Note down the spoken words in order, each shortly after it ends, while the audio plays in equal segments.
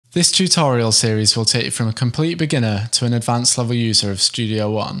This tutorial series will take you from a complete beginner to an advanced level user of Studio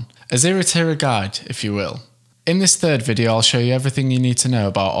One, a zero-tier guide, if you will. In this third video, I'll show you everything you need to know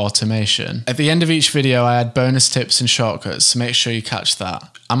about automation. At the end of each video, I add bonus tips and shortcuts, so make sure you catch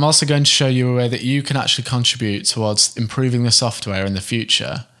that. I'm also going to show you a way that you can actually contribute towards improving the software in the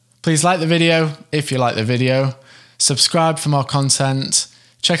future. Please like the video if you like the video, subscribe for more content,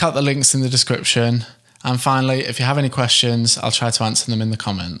 check out the links in the description, and finally, if you have any questions, I'll try to answer them in the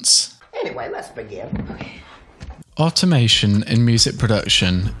comments. Anyway, let's begin. Automation in music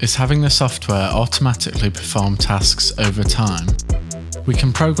production is having the software automatically perform tasks over time. We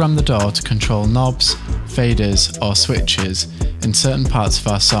can program the DAW to control knobs, faders, or switches in certain parts of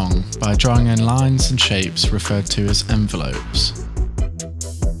our song by drawing in lines and shapes referred to as envelopes.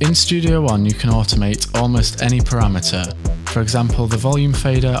 In Studio One, you can automate almost any parameter, for example, the volume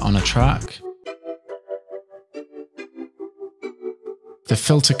fader on a track, the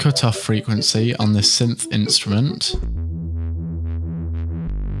filter cutoff frequency on this synth instrument,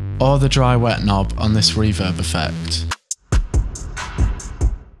 or the dry-wet knob on this reverb effect.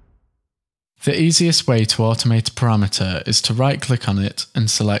 The easiest way to automate a parameter is to right-click on it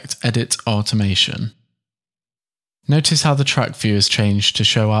and select Edit Automation. Notice how the track view has changed to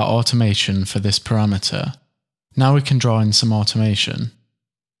show our automation for this parameter. Now we can draw in some automation.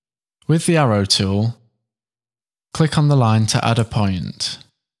 With the arrow tool, click on the line to add a point.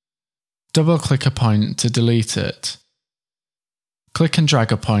 Double-click a point to delete it. Click and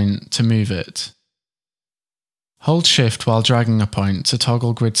drag a point to move it. Hold Shift while dragging a point to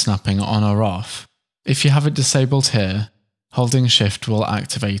toggle grid snapping on or off. If you have it disabled here, holding Shift will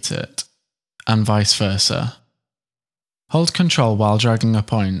activate it, and vice versa. Hold Ctrl while dragging a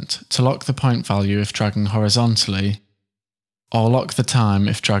point to lock the point value if dragging horizontally, or lock the time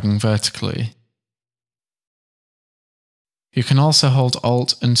if dragging vertically. You can also hold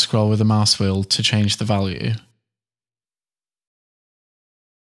Alt and scroll with the mouse wheel to change the value.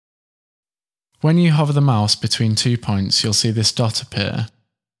 When you hover the mouse between 2 points, you'll see this dot appear.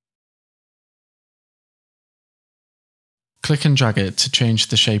 Click and drag it to change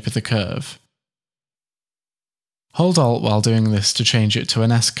the shape of the curve. Hold Alt while doing this to change it to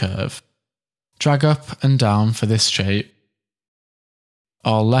an S-curve. Drag up and down for this shape,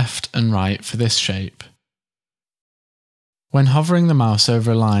 or left and right for this shape. When hovering the mouse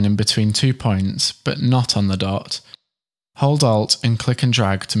over a line in between 2 points, but not on the dot, hold Alt and click and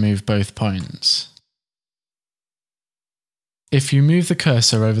drag to move both points. If you move the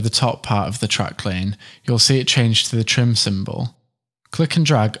cursor over the top part of the track lane, you'll see it change to the trim symbol. Click and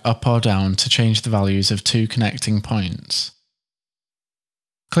drag up or down to change the values of 2 connecting points.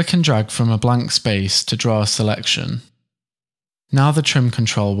 Click and drag from a blank space to draw a selection. Now the trim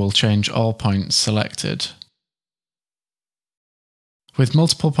control will change all points selected. With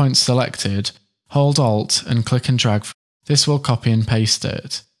multiple points selected, hold Alt and click and drag. This will copy and paste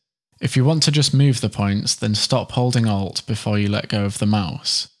it. If you want to just move the points, then stop holding Alt before you let go of the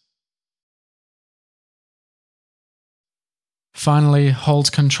mouse. Finally, hold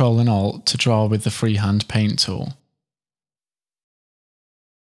Ctrl and Alt to draw with the freehand paint tool.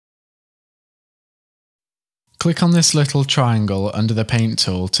 Click on this little triangle under the paint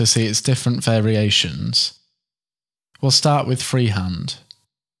tool to see its different variations. We'll start with freehand.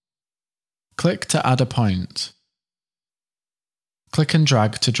 Click to add a point. Click and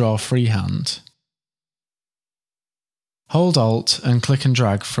drag to draw freehand. Hold Alt and click and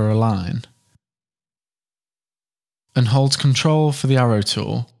drag for a line. And hold Ctrl for the arrow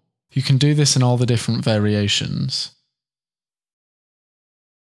tool. You can do this in all the different variations.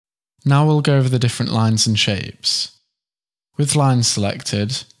 Now we'll go over the different lines and shapes. With lines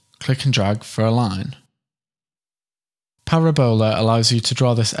selected, click and drag for a line. Parabola allows you to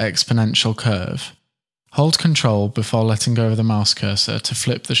draw this exponential curve. Hold Ctrl before letting go of the mouse cursor to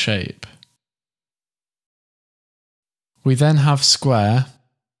flip the shape. We then have square,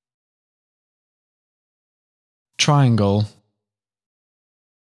 triangle,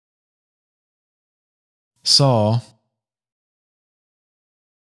 saw,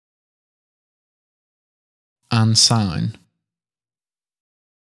 and sine.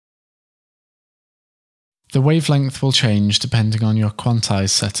 The wavelength will change depending on your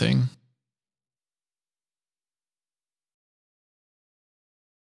quantize setting.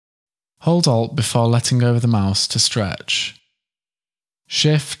 Hold Alt before letting go of the mouse to stretch.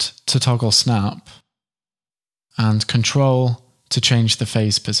 Shift to toggle snap, and Ctrl to change the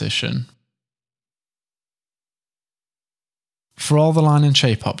phase position. For all the line and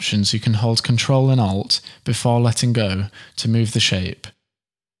shape options, you can hold Ctrl and Alt before letting go to move the shape.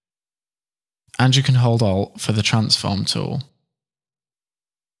 And you can hold Alt for the transform tool.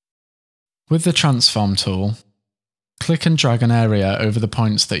 With the Transform tool, click and drag an area over the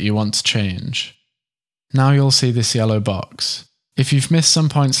points that you want to change. Now you'll see this yellow box. If you've missed some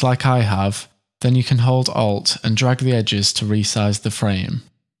points like I have, then you can hold Alt and drag the edges to resize the frame.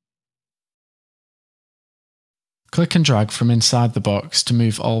 Click and drag from inside the box to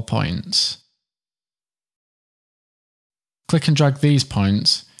move all points. Click and drag these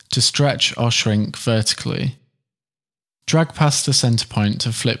points to stretch or shrink vertically. Drag past the center point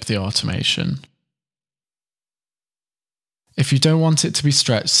to flip the automation. If you don't want it to be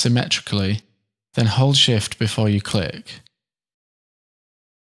stretched symmetrically, then hold Shift before you click.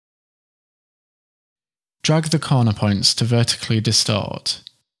 Drag the corner points to vertically distort.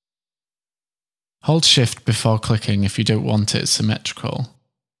 Hold Shift before clicking if you don't want it symmetrical.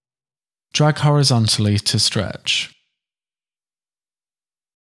 Drag horizontally to stretch.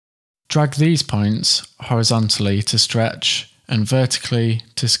 Drag these points horizontally to stretch and vertically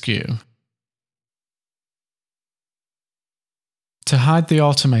to skew. To hide the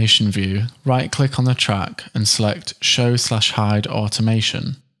automation view, right-click on the track and select Show/Hide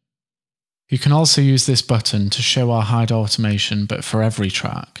Automation. You can also use this button to show or hide automation, but for every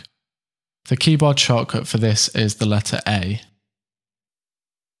track. The keyboard shortcut for this is the letter A.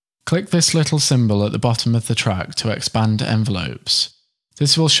 Click this little symbol at the bottom of the track to expand envelopes.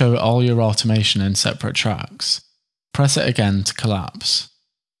 This will show all your automation in separate tracks. Press it again to collapse.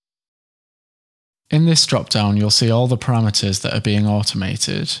 In this drop-down, you'll see all the parameters that are being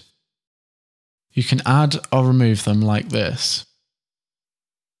automated. You can add or remove them like this.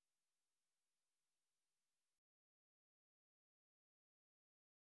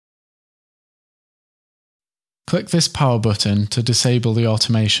 Click this power button to disable the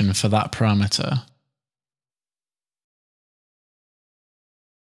automation for that parameter.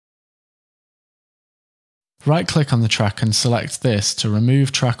 Right-click on the track and select this to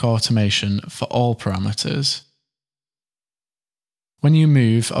remove track automation for all parameters. When you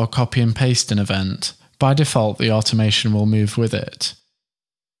move or copy and paste an event, by default the automation will move with it.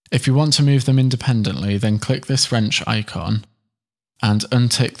 If you want to move them independently, then click this wrench icon and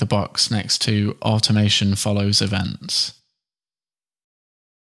untick the box next to Automation Follows Events.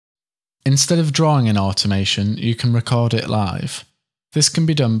 Instead of drawing an automation, you can record it live. This can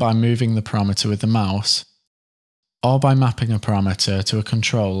be done by moving the parameter with the mouse, or by mapping a parameter to a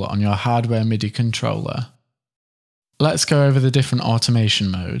control on your hardware MIDI controller. Let's go over the different automation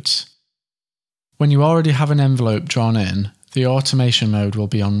modes. When you already have an envelope drawn in, the automation mode will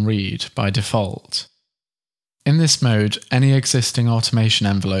be on Read by default. In this mode, any existing automation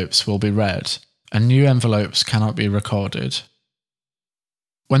envelopes will be read, and new envelopes cannot be recorded.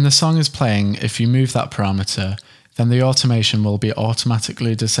 When the song is playing, if you move that parameter, then the automation will be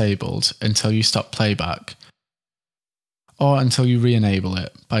automatically disabled until you stop playback, or until you re-enable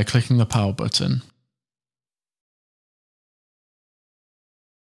it by clicking the power button.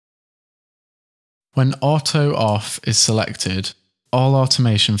 When Auto Off is selected, all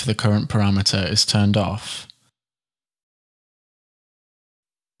automation for the current parameter is turned off.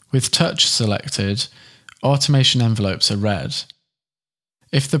 With Touch selected, automation envelopes are read.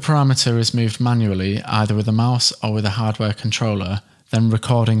 If the parameter is moved manually, either with a mouse or with a hardware controller, then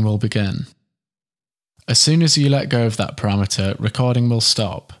recording will begin. As soon as you let go of that parameter, recording will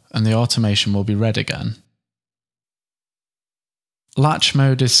stop and the automation will be read again. Latch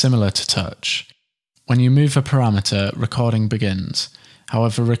mode is similar to Touch. When you move a parameter, recording begins.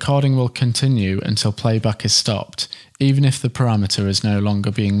 However, recording will continue until playback is stopped, even if the parameter is no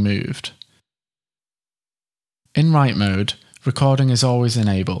longer being moved. In write mode, recording is always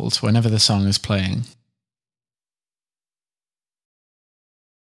enabled whenever the song is playing.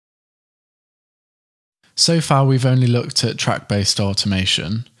 So far we've only looked at track-based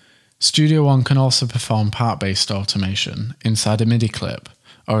automation. Studio One can also perform part-based automation inside a MIDI clip,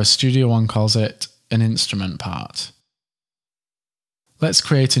 or as Studio One calls it, an instrument part. Let's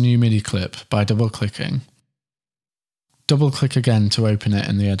create a new MIDI clip by double-clicking. Double-click again to open it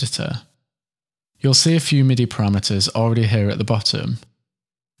in the editor. You'll see a few MIDI parameters already here at the bottom.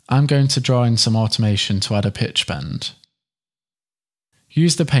 I'm going to draw in some automation to add a pitch bend.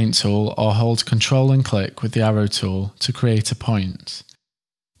 Use the Paint tool or hold Ctrl and click with the arrow tool to create a point.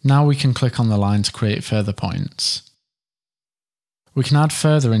 Now we can click on the line to create further points. We can add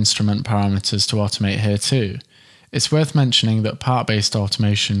further instrument parameters to automate here too. It's worth mentioning that part-based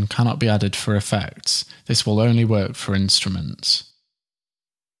automation cannot be added for effects. This will only work for instruments.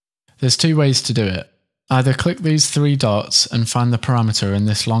 There's two ways to do it. Either click these three dots and find the parameter in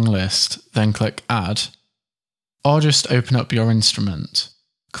this long list, then click Add, or just open up your instrument.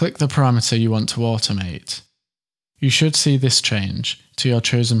 Click the parameter you want to automate. You should see this change to your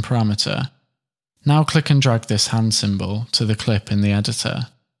chosen parameter, Now click and drag this hand symbol to the clip in the editor.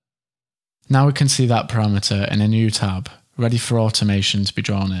 Now we can see that parameter in a new tab, ready for automation to be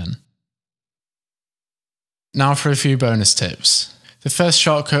drawn in. Now for a few bonus tips. The first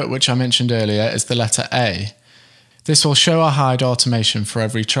shortcut, which I mentioned earlier, is the letter A. This will show or hide automation for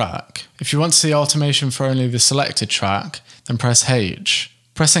every track. If you want to see automation for only the selected track, then press H.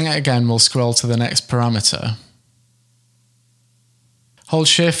 Pressing it again will scroll to the next parameter. Hold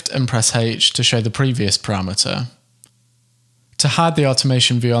Shift and press H to show the previous parameter. To hide the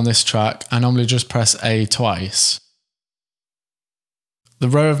automation view on this track, I normally just press A twice. The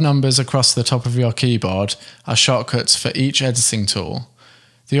row of numbers across the top of your keyboard are shortcuts for each editing tool.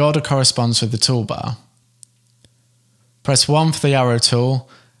 The order corresponds with the toolbar. Press 1 for the arrow tool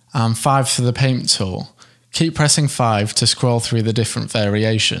and 5 for the paint tool. Keep pressing 5 to scroll through the different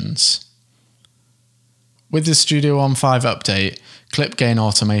variations. With the Studio One 5 update, clip gain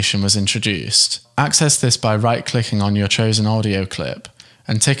automation was introduced. Access this by right-clicking on your chosen audio clip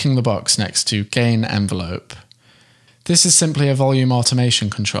and ticking the box next to Gain Envelope. This is simply a volume automation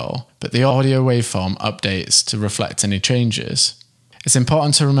control, but the audio waveform updates to reflect any changes. It's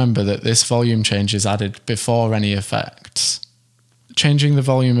important to remember that this volume change is added before any effects. Changing the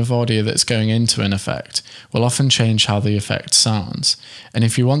volume of audio that's going into an effect will often change how the effect sounds, and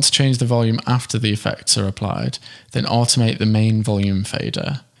if you want to change the volume after the effects are applied, then automate the main volume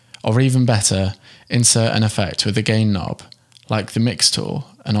fader. Or even better, insert an effect with the gain knob, like the mix tool,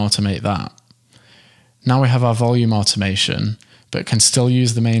 and automate that. Now we have our volume automation, but can still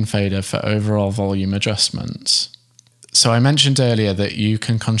use the main fader for overall volume adjustments. So I mentioned earlier that you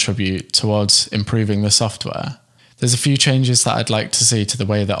can contribute towards improving the software. There's a few changes that I'd like to see to the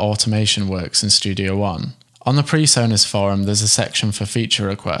way that automation works in Studio One. On the PreSonus forum, there's a section for feature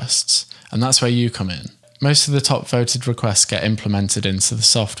requests, and that's where you come in. Most of the top voted requests get implemented into the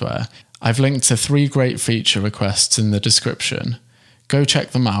software. I've linked to 3 great feature requests in the description. Go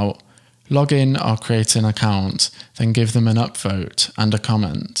check them out, log in or create an account, then give them an upvote and a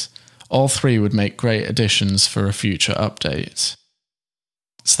comment. All 3 would make great additions for a future update.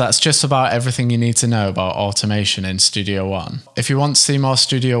 So that's just about everything you need to know about automation in Studio One. If you want to see more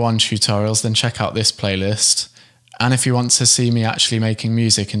Studio One tutorials, then check out this playlist. And if you want to see me actually making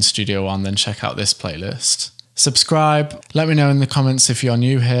music in Studio One, then check out this playlist. Subscribe, let me know in the comments if you're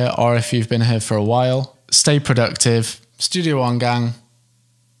new here or if you've been here for a while. Stay productive. Studio One gang.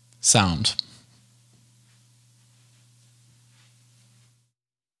 Sound.